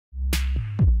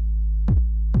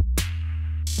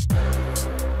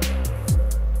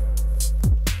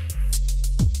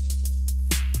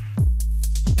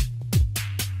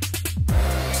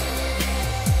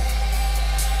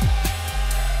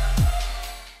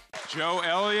Joe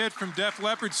Elliott from Def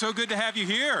Leppard. So good to have you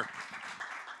here.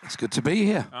 It's good to be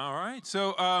here. All right.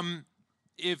 So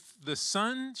if the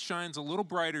sun shines a little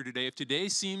brighter today, if today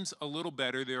seems a little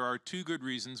better, there are two good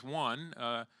reasons. One,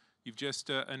 you've just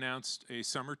announced a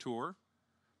summer tour.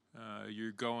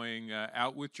 You're going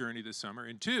out with Journey this summer.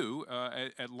 And two,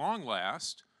 at long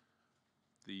last,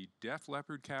 the Def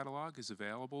Leppard catalog is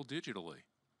available digitally.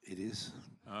 It is.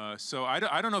 So I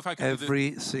don't know if I can...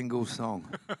 Every single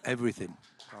song. Everything.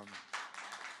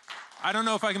 I don't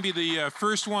know if I can be the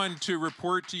first one to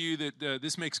report to you that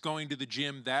this makes going to the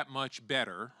gym that much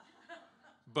better.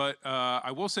 But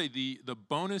I will say the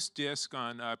bonus disc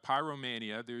on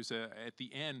Pyromania, there's at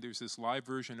the end, there's this live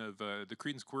version of the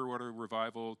Creedence Clearwater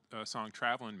Revival song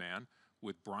Traveling Man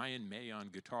with Brian May on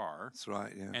guitar. That's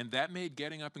right, yeah. And that made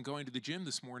getting up and going to the gym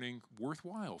this morning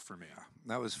worthwhile for me. Yeah,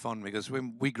 that was fun because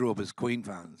when we grew up as Queen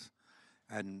fans,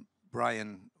 and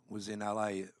Brian was in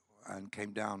LA and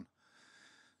came down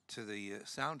to the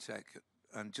sound check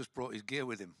and just brought his gear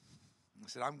with him. I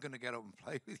said, I'm going to get up and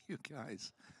play with you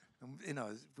guys. And, you know,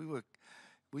 we were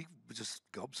just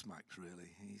gobsmacked,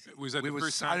 really. Was that the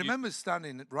first time? I remember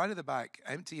standing right at the back,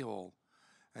 empty hall,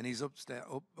 and he's up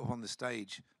on the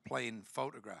stage playing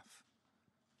Photograph.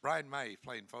 Brian May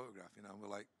playing Photograph, you know. We're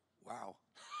like, wow.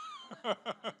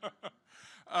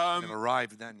 It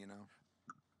arrived then, you know.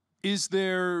 Is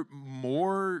there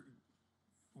more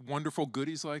wonderful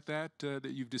goodies like that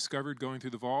that you've discovered going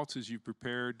through the vaults as you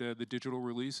prepared the digital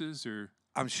releases, or?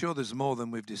 I'm sure there's more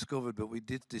than we've discovered, but we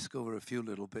did discover a few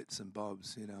little bits and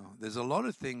bobs, you know. There's a lot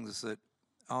of things that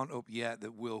aren't up yet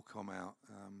that will come out.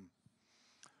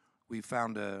 We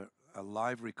found a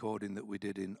live recording that we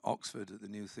did in Oxford at the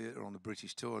New Theatre on the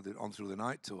British tour, the On Through the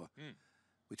Night tour,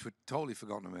 which we'd totally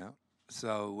forgotten about.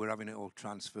 So we're having it all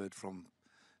transferred from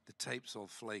the tapes all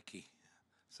flaky.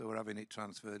 So we're having it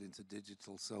transferred into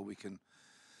digital so we can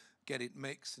get it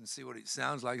mixed and see what it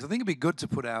sounds like. So I think it'd be good to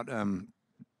put out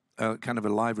kind of a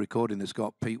live recording that's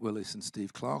got Pete Willis and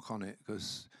Steve Clark on it,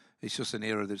 because it's just an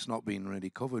era that's not been really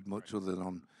covered much other than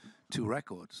on 2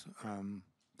 records.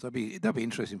 So that'd be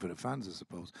interesting for the fans, I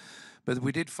suppose. But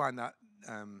we did find that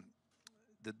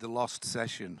the lost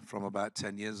session from about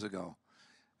 10 years ago,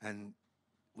 and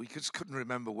we just couldn't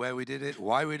remember where we did it,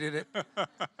 why we did it.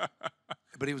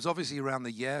 But it was obviously around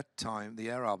the Year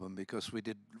album, because we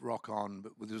did Rock On,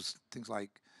 but there was things like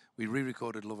we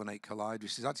re-recorded Love and Hate Collide,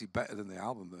 which is actually better than the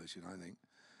album version, I think.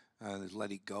 There's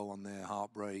Let It Go on there,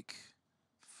 Heartbreak,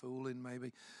 Foolin'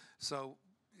 maybe. So,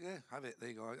 yeah, have it. There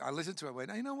you go. I listened to it and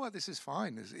went, hey, you know what, this is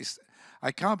fine.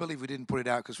 I can't believe we didn't put it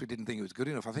out because we didn't think it was good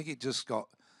enough. I think it just got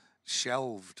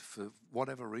shelved for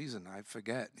whatever reason. I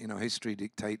forget. You know, history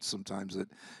dictates sometimes that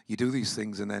you do these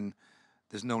things and then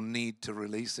there's no need to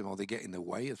release them, or they get in the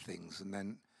way of things, and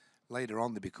then later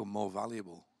on they become more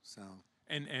valuable. So.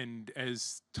 And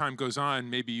as time goes on,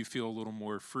 maybe you feel a little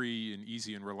more free and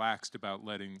easy and relaxed about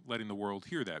letting the world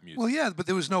hear that music. Well, yeah, but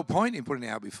there was no point in putting it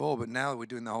out before. But now that we're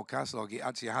doing the whole catalog, it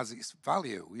actually has its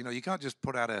value. You know, you can't just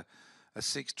put out a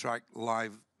 6-track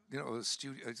live. You know, a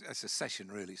studio. It's a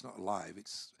session, really. It's not live.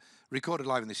 It's recorded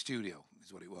live in the studio,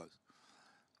 is what it was.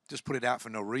 Just put it out for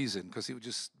no reason, because it would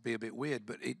just be a bit weird.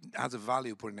 But it has a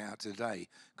value putting it out today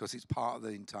because it's part of the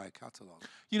entire catalog.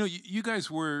 You know, you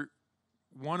guys were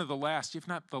one of the last, if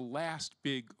not the last,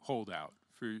 big holdout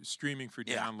for streaming for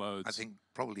downloads. I think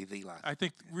probably the last. I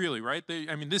think really, right?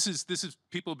 I mean, this is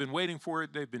people have been waiting for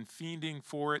it. They've been fiending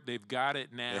for it. They've got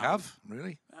it now. They have,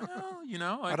 really? Well, you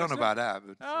know, I don't know about that.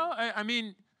 But I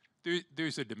mean,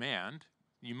 there's a demand.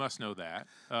 You must know that.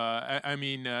 I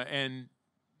mean, and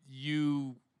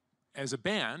you, as a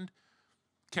band,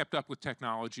 kept up with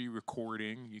technology,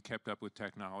 recording. You kept up with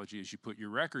technology as you put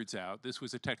your records out. This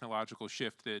was a technological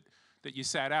shift that you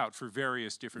sat out for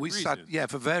various different reasons.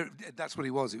 That's what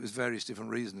it was. It was various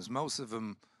different reasons. Most of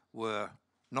them were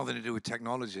nothing to do with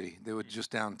technology. They were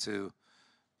just down to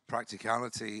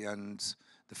practicality and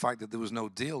the fact that there was no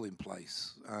deal in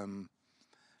place.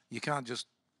 You can't just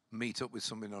meet up with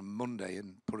somebody on Monday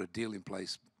and put a deal in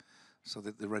place so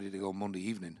that they're ready to go Monday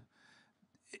evening.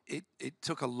 It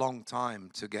took a long time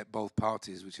to get both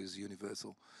parties, which is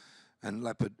Universal and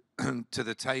Leppard, to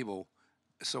the table.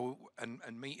 So and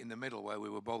meet in the middle where we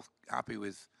were both happy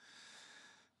with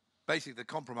basically the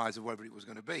compromise of whatever it was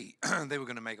going to be. They were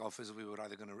going to make offers, we were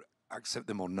either going to accept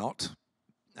them or not.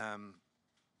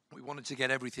 We wanted to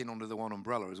get everything under the one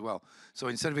umbrella as well. So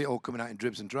instead of it all coming out in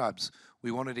dribs and drabs,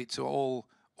 we wanted it to all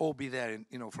be there.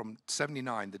 You know, from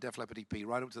 '79, the Def Leppard EP,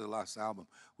 right up to the last album,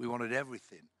 we wanted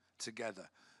everything together.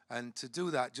 And to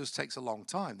do that just takes a long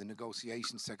time. The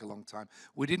negotiations take a long time.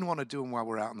 We didn't want to do them while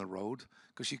we're out on the road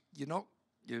because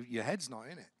your head's not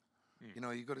in it. You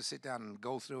know, you've got to sit down and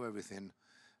go through everything.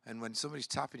 And when somebody's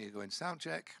tapping you, going sound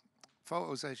check,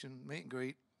 photo session, meet and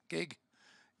greet, gig,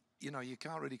 you know, you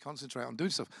can't really concentrate on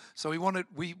doing stuff. So we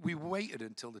waited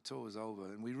until the tour was over,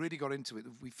 and we really got into it.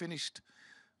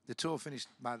 The tour finished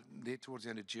towards the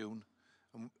end of June,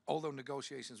 and although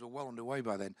negotiations were well underway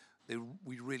by then,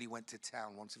 we really went to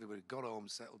town once everybody got home,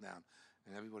 settled down.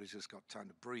 And everybody's just got time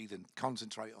to breathe and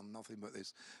concentrate on nothing but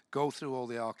this. Go through all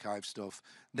the archive stuff.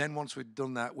 Then once we'd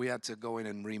done that, we had to go in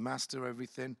and remaster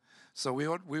everything. So we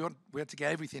had to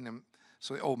get everything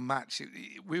so it all matched.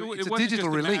 It's a digital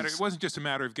release. It wasn't just a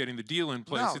matter of getting the deal in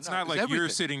place. It's not like you're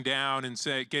sitting down and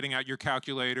getting out your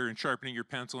calculator and sharpening your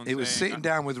pencil and It was sitting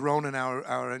down with Ronan,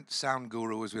 our sound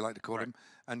guru, as we like to call him,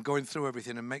 and going through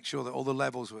everything and make sure that all the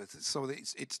levels were so that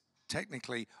it's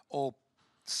technically all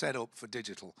set up for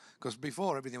digital, because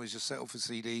before everything was just set up for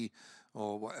CD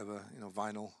or whatever, you know,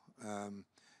 vinyl.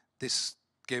 This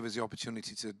gave us the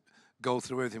opportunity to go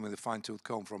through everything with a fine-tooth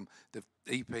comb, from the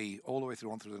EP all the way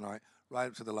through On Through the Night, right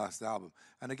up to the last album.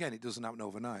 And again, it doesn't happen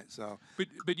overnight. So,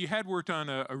 but you had worked on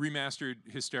a remastered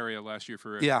Hysteria last year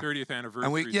for a 30th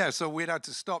anniversary. And so we'd had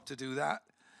to stop to do that,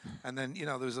 and then, you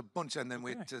know, there was a bunch, and then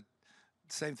we had to.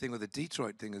 Same thing with the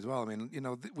Detroit thing as well. I mean, you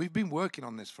know, we've been working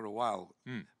on this for a while.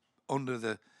 Under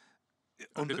the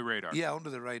radar. Yeah, under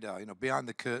the radar, you know, behind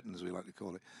the curtains, we like to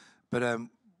call it. But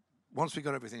once we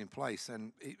got everything in place,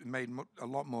 then it made a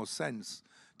lot more sense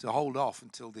to hold off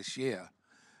until this year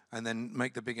and then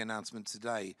make the big announcement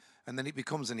today. And then it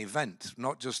becomes an event,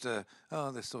 not just the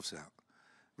stuff's out.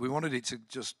 We wanted it to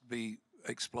just be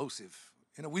explosive.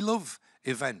 You know, we love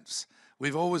events.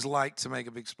 We've always liked to make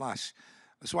a big splash.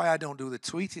 That's why I don't do the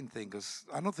tweeting thing, because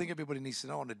I don't think everybody needs to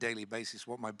know on a daily basis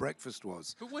what my breakfast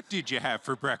was. But what did you have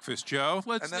for breakfast, Joe?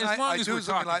 And then I do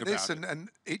something like this, and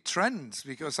it trends,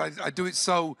 because I do it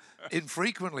so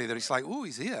infrequently that it's like, oh,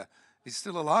 he's here. He's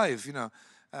still alive, you know.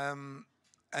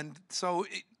 And so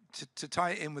to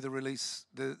tie it in with the release,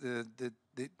 the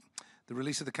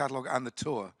release of the catalogue and the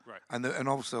tour, and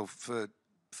also for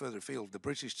further afield, the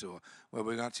British tour, where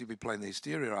we're going to actually be playing the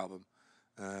Hysteria album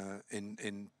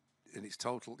in its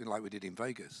total, like we did in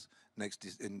Vegas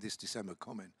in this December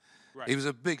coming. Right. It was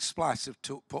a big splash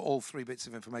to put all 3 bits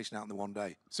of information out in the one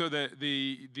day. So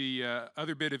the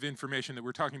other bit of information that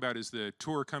we're talking about is the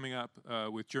tour coming up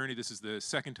with Journey. This is the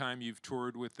second time you've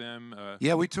toured with them.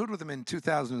 Yeah, we toured with them in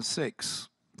 2006,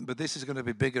 but this is going to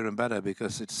be bigger and better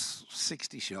because it's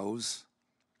 60 shows,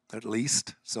 at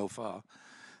least, so far.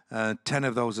 10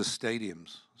 of those are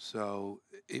stadiums. So,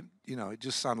 it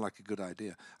just sounded like a good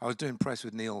idea. I was doing press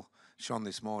with Neil Sean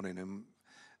this morning, and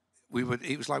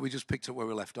it was like we just picked up where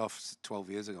we left off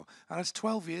 12 years ago. And that's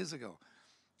 12 years ago.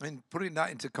 I mean, putting that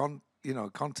into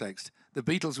context, the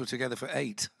Beatles were together for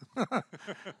 8.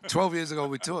 12 years ago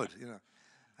we toured, you know.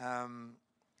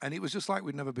 And it was just like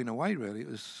we'd never been away, really. It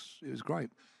was great.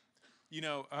 You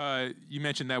know, you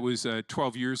mentioned that was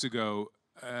 12 years ago.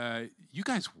 You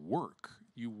guys work.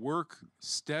 You work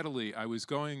steadily. I was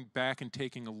going back and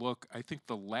taking a look. I think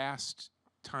the last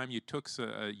time you took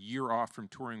a year off from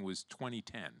touring was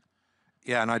 2010.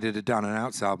 Yeah, and I did a Down and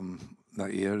Outs album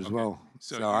that year as well.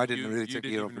 So I didn't really take a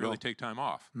year off. You didn't really take time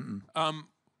off.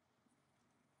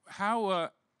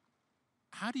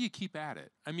 How do you keep at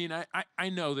it? I mean, I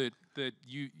know that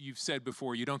you've said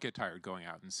before you don't get tired going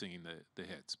out and singing the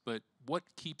hits, but what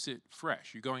keeps it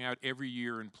fresh? You're going out every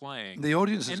year and playing. The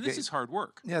audience this is hard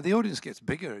work. Yeah, the audience gets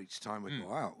bigger each time we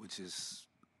go out, which is,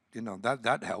 you know,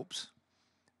 that helps.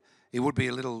 It would be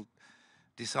a little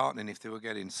disheartening if they were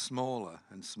getting smaller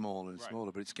and smaller and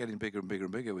smaller, but it's getting bigger and bigger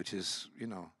and bigger, which is, you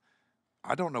know,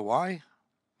 I don't know why,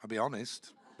 I'll be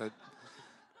honest, but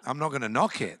I'm not going to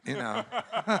knock it, you know.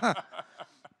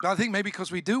 But I think maybe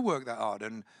because we do work that hard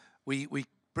and we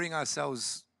bring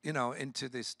ourselves, you know, into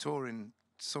this touring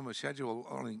summer schedule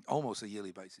on almost a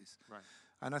yearly basis. Right.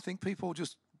 And I think people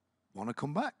just want to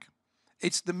come back.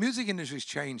 The music industry's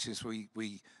changed since we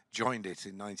joined it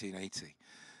in 1980,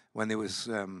 when there was,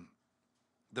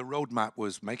 the roadmap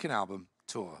was make an album,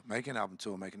 tour, make an album,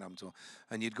 tour, make an album, tour.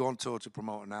 And you'd go on tour to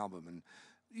promote an album. And,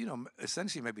 you know,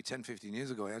 essentially maybe 10, 15 years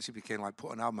ago, it actually became like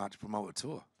put an album out to promote a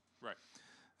tour. Right.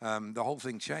 The whole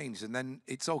thing changed, and then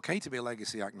it's okay to be a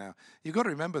legacy act now. You've got to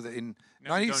remember that in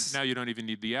now you don't even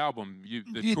need the album.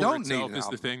 The tour itself is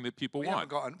the thing that people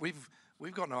want.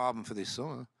 We've got no album for this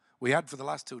summer. We had for the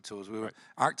last 2 tours. We were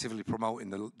actively promoting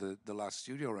the last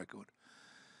studio record.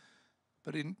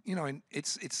 But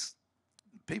it's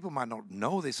people might not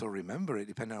know this or remember it,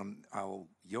 depending on how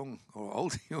young or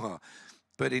old you are.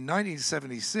 But in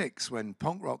 1976, when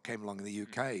punk rock came along in the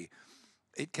UK.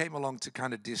 It came along to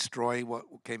kind of destroy what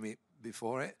came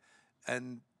before it.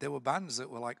 And there were bands that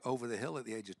were like over the hill at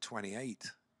the age of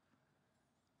 28.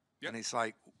 Yep. And it's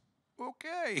like,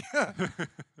 okay.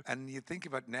 And you think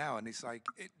about now, and it's like,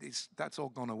 that's all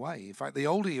gone away. In fact, the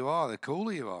older you are, the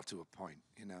cooler you are to a point,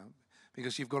 you know,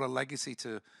 because you've got a legacy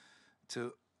to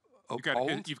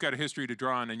uphold. You've got a history to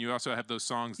draw on, and you also have those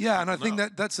songs. Yeah, and I think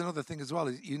that's another thing as well.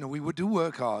 Is, you know, we do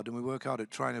work hard, and we work hard at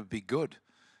trying to be good.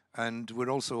 And we're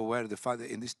also aware of the fact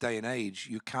that in this day and age,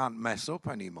 you can't mess up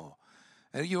anymore.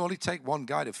 And you only take one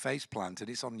guy to face plant, and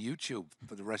it's on YouTube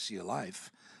for the rest of your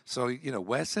life. So, you know,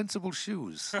 wear sensible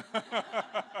shoes.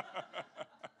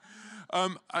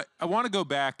 I want to go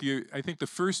back. I think the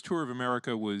first tour of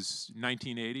America was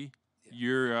 1980.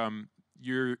 Yeah.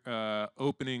 You're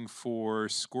opening for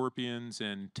Scorpions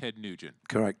and Ted Nugent.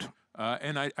 Correct.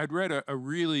 And I'd read a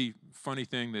really funny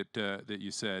thing that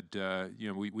you said.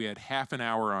 You know, we had half an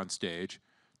hour on stage,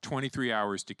 23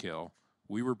 hours to kill.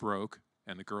 We were broke,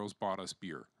 and the girls bought us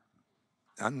beer.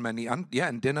 And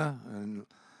and dinner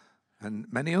and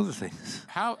many other things.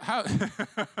 How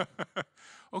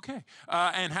okay.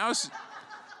 And how's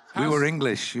we were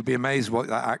English. You'd be amazed what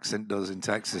that accent does in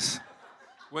Texas.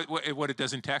 What it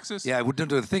does in Texas? Yeah, it wouldn't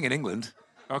do a thing in England.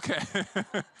 Okay.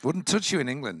 Wouldn't touch you in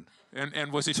England.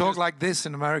 And was it talk like this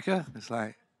in America? It's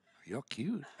like, you're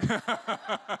cute.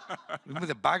 With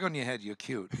a bag on your head, you're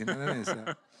cute. You know what I mean?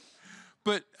 So.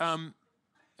 But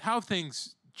how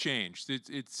things changed?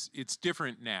 It's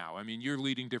different now. I mean, you're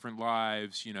leading different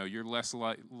lives. You know, you're less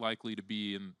likely to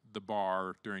be in the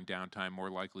bar during downtime, more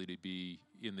likely to be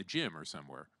in the gym or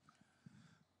somewhere.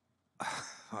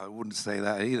 I wouldn't say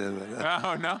that either. But,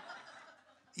 oh, no?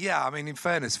 Yeah, I mean, in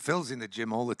fairness, Phil's in the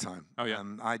gym all the time. Oh, yeah.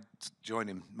 I join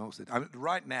him most of the time.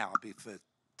 Right now, I'll be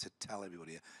to tell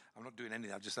everybody, I'm not doing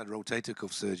anything. I've just had rotator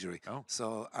cuff surgery. Oh.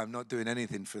 So I'm not doing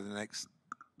anything for the next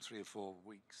 3 or 4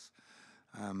 weeks.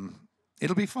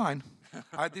 It'll be fine.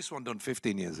 I had this one done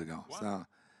 15 years ago. Wow. So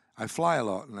I fly a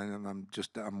lot, and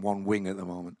I'm one wing at the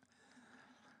moment.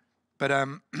 But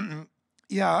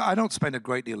yeah, I don't spend a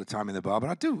great deal of time in the bar, but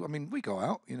I do. I mean, we go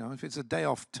out. You know, if it's a day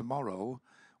off tomorrow,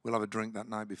 we'll have a drink that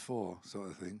night before, sort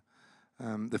of thing.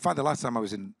 The last time I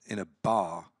was in a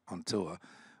bar on tour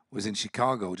was in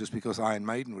Chicago, just because Iron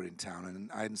Maiden were in town,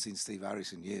 and I hadn't seen Steve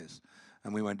Harris in years,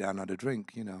 and we went down and had a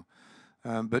drink. You know.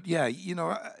 But yeah, you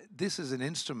know, this is an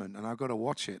instrument, and I've got to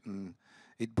watch it, and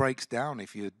it breaks down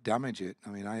if you damage it. I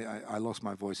mean, I lost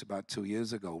my voice about 2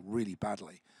 years ago, really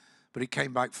badly, but it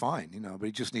came back fine, you know. But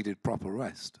it just needed proper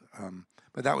rest.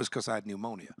 But that was because I had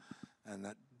pneumonia, and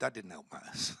that didn't help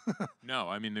matters. No,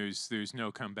 I mean, there's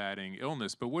no combating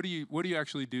illness. But what do you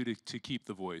actually do to keep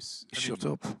the voice? Shut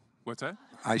up. What's that?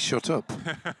 I shut up.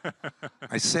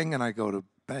 I sing and I go to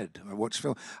bed. I watch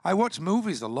film. I watch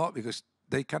movies a lot because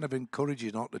they kind of encourage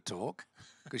you not to talk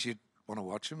because you want to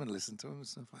watch them and listen to them and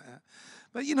stuff like that.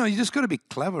 But, you know, you just got to be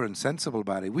clever and sensible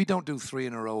about it. We don't do 3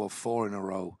 in a row or 4 in a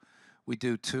row. We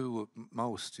do 2 at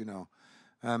most, you know.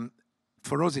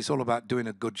 For us, it's all about doing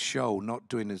a good show, not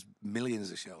doing as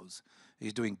millions of shows.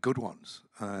 It's doing good ones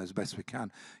as best we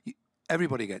can.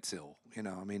 Everybody gets ill, you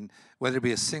know. I mean, whether it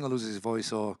be a singer loses his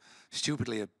voice or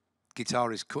stupidly a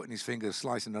guitarist cutting his fingers,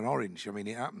 slicing an orange. I mean,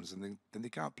 it happens, and then they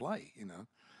can't play, you know.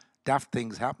 Daft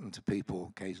things happen to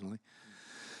people occasionally.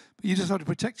 But you just have to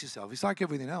protect yourself. It's like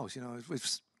everything else, you know.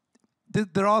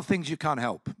 There are things you can't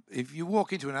help. If you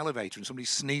walk into an elevator and somebody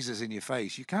sneezes in your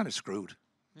face, you're kind of screwed.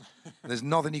 There's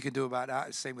nothing you can do about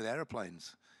that. Same with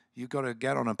airplanes. You've got to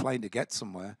get on a plane to get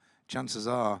somewhere. Chances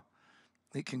are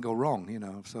it can go wrong, you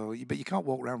know. So, but you can't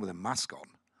walk around with a mask on.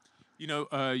 You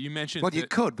know, you mentioned. Well, you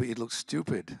could, but you'd look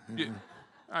stupid.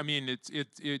 I mean,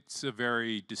 it's a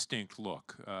very distinct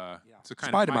look. It's a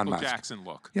kind Spider-Man of Michael mask. Jackson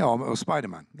look. Yeah, or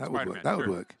Spider-Man. That would work. That would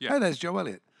work. Yeah. Hey, there's Joe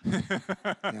Elliott.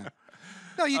 Yeah.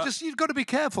 No, you've got to be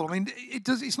careful. I mean,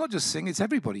 it's not just singing; it's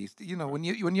everybody. You know, when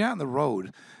you're out on the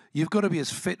road, you've got to be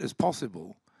as fit as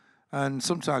possible. And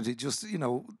sometimes it just, you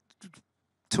know,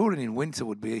 touring in winter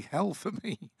would be hell for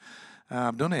me.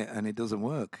 I've done it, and it doesn't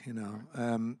work. You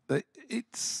know, but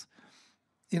it's,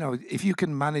 you know, if you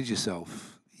can manage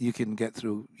yourself, you can get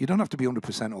through. You don't have to be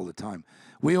 100% all the time.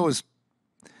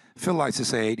 Phil likes to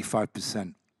say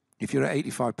 85%. If you're at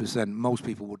 85%, most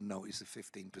people wouldn't notice the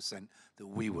 15% that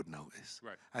we would notice.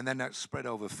 Right. And then that's spread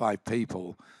over 5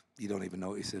 people. You don't even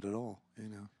notice it at all, you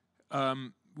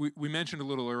know. We mentioned a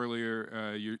little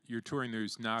earlier, you're touring.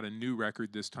 There's not a new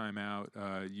record this time out.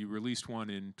 You released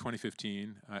one in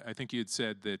 2015. I think you had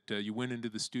said that you went into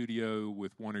the studio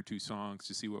with 1 or 2 songs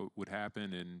to see what would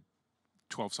happen, and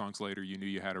 12 songs later, you knew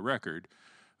you had a record.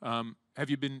 Have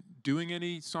you been doing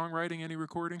any songwriting, any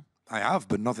recording? I have,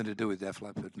 but nothing to do with Def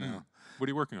Leppard now. What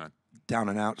are you working on? Down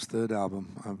and Out's 3rd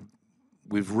album.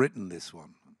 We've written this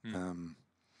one.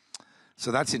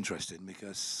 So that's interesting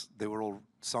because they were all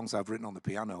songs I've written on the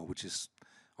piano, which is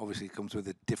obviously comes with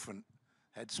a different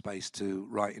headspace to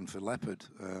writing for Leppard.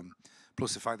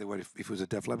 Plus the fact that if it was a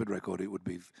Def Leppard record, it would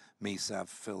be me, Sav,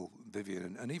 Phil,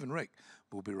 Vivian, and even Rick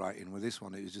will be writing. With this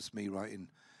one, it was just me writing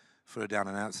for a Down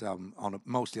and Outs album,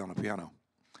 mostly on a piano.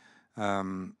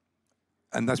 And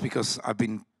that's because I've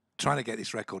been trying to get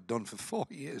this record done for 4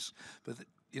 years. But,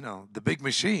 the big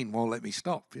machine won't let me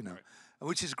stop, Right.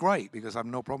 Which is great because I have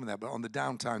no problem with that. But on the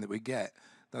downtime that we get,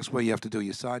 that's where you have to do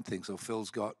your side thing. So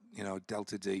Phil's got,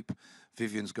 Delta Deep.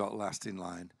 Vivian's got Last in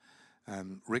Line.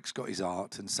 Rick's got his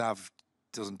art. And Sav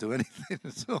doesn't do anything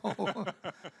at all.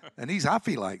 And he's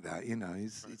happy like that,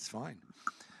 it's fine.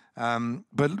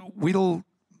 But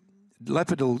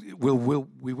Leppard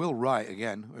we will write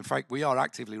again. In fact, we are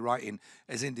actively writing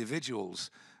as individuals.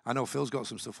 I know Phil's got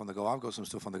some stuff on the go. I've got some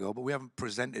stuff on the go, but we haven't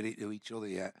presented it to each other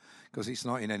yet because it's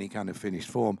not in any kind of finished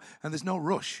form. And there's no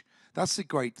rush. That's the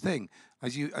great thing.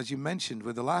 As you mentioned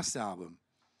with the last album,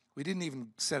 we didn't even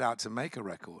set out to make a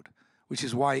record, which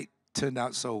is why it turned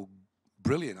out so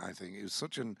brilliant, I think. It was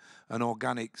such an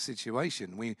organic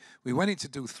situation. We went in to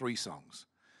do 3 songs.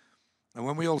 And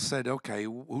when we all said, okay,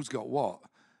 who's got what?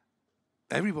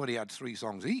 Everybody had 3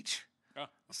 songs each.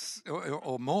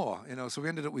 Or more, so we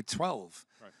ended up with 12.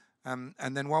 Right.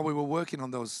 And then while we were working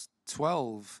on those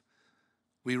 12,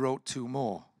 we wrote 2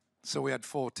 more. So we had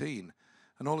 14.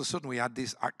 And all of a sudden we had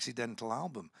this accidental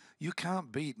album. You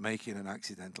can't beat making an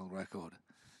accidental record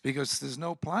because there's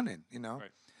no planning,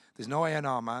 Right. There's no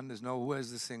A&R man, there's no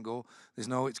where's the single, there's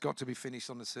no it's got to be finished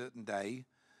on a certain day.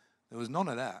 There was none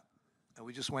of that. And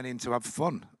we just went in to have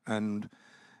fun. And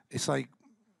it's like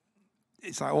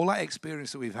all that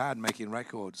experience that we've had making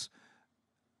records,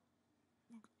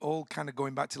 all kind of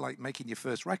going back to like making your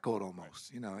first record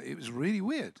almost. It was really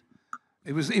weird.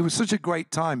 It was such a great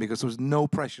time because there was no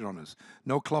pressure on us,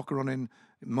 no clock running,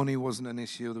 money wasn't an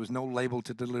issue, there was no label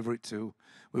to deliver it to.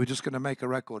 We were just going to make a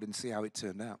record and see how it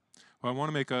turned out. Well, I want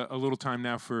to make a little time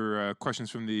now for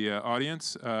questions from the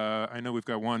audience. I know we've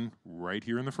got one right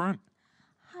here in the front.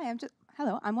 Hi,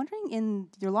 Hello, I'm wondering, in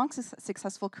your long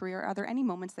successful career, are there any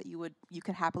moments that you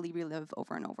could happily relive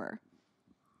over and over?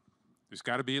 There's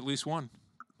got to be at least one.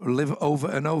 Live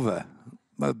over and over.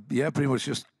 Yeah, pretty much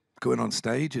just going on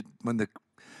stage. When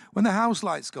the house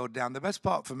lights go down, the best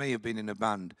part for me of being in a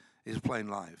band is playing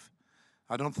live.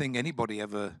 I don't think anybody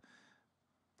ever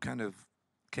kind of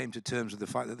came to terms with the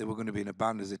fact that they were going to be in a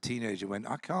band as a teenager when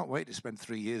I can't wait to spend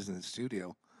 3 years in the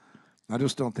studio. I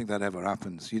just don't think that ever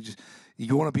happens.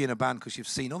 You want to be in a band because you've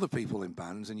seen other people in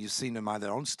bands and you've seen them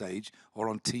either on stage or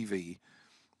on TV,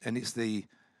 and it's the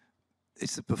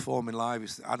performing live.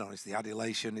 It's the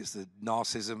adulation, it's the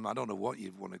narcissism. I don't know what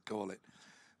you want to call it,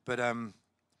 but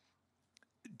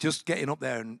just getting up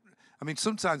there and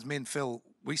sometimes me and Phil,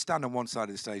 we stand on one side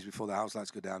of the stage before the house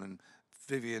lights go down, and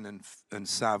Vivian and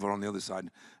Sav are on the other side,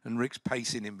 and Rick's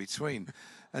pacing in between.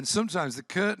 And sometimes the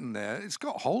curtain there, it's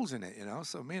got holes in it,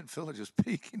 so me and Phil are just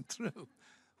peeking through.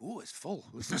 Ooh, it's full.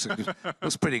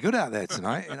 Looks pretty good out there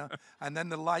tonight, And then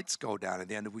the lights go down at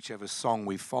the end of whichever song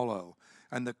we follow,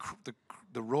 and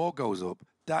the roar goes up.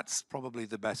 That's probably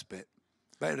the best bit,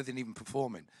 better than even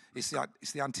performing. It's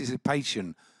the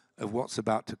anticipation of what's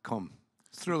about to come.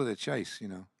 It's the thrill of the chase,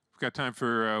 We've got time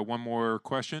for one more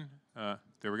question.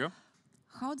 There we go.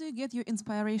 How do you get your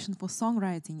inspiration for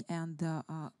songwriting, and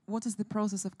what is the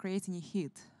process of creating a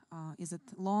hit? Is it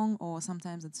long or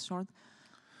sometimes it's short?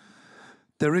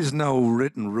 There is no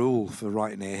written rule for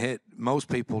writing a hit. Most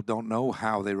people don't know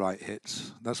how they write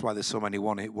hits. That's why there's so many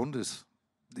one-hit wonders.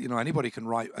 Anybody can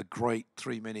write a great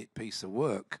 3-minute piece of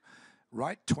work.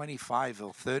 Write 25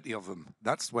 or 30 of them.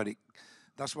 That's why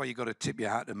you got to tip your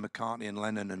hat to McCartney and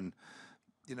Lennon and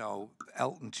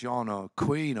Elton John or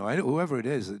Queen or whoever it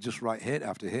is that just write hit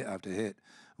after hit after hit.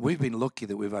 We've been lucky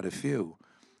that we've had a few.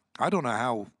 I don't know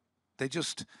how they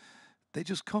just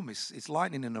come. It's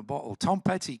lightning in a bottle. Tom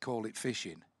Petty called it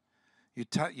fishing. You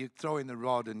throw in the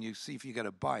rod and you see if you get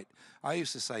a bite. I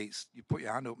used to say you put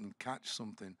your hand up and catch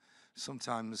something.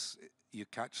 Sometimes you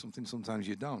catch something, sometimes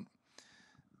you don't.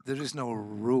 There is no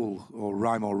rule or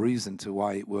rhyme or reason to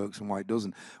why it works and why it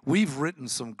doesn't. We've written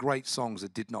some great songs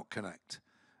that did not connect.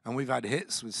 And we've had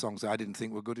hits with songs that I didn't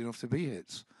think were good enough to be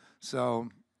hits. So,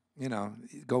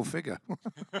 go figure.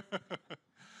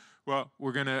 Well,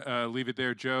 we're going to leave it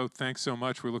there. Joe, thanks so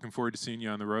much. We're looking forward to seeing you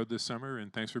on the road this summer,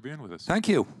 and thanks for being with us. Thank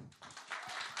you.